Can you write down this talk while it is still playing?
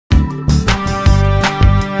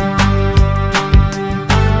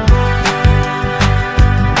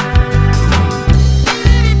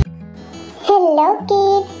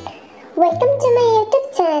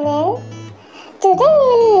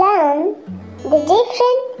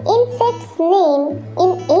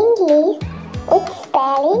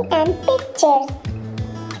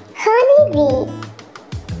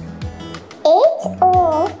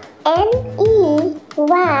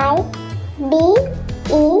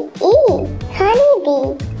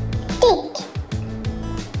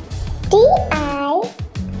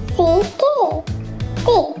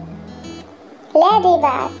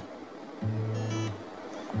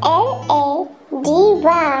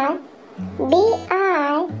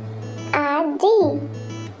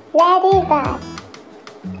ladybug,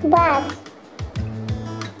 wasp,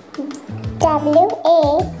 wasp,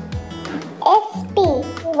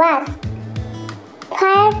 wasp,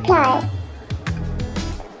 firefly,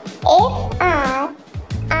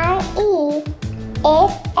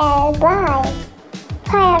 firefly,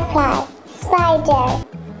 firefly, spider,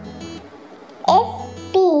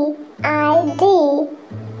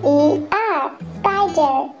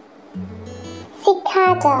 spider,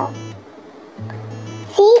 cicada,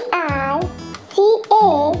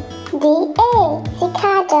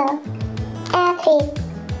 cicada, aphid,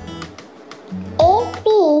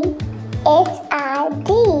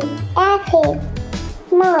 aphid,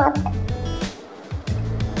 moth,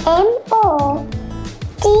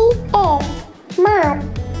 moth,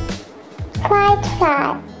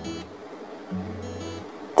 whitefly,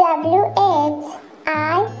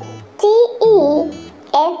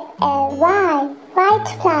 whitefly,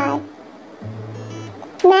 whitefly,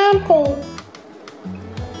 mantis,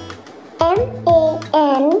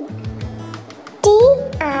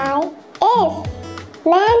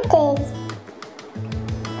 mantis,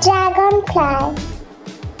 dragonfly,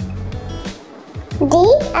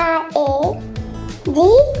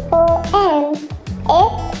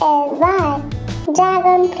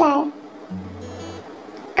 dragonfly,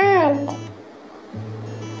 ant,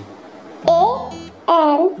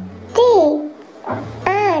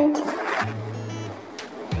 ant.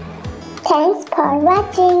 Thanks for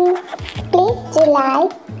watching. Please do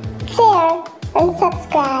like, share and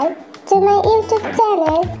subscribe to my YouTube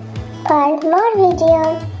channel for more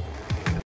videos.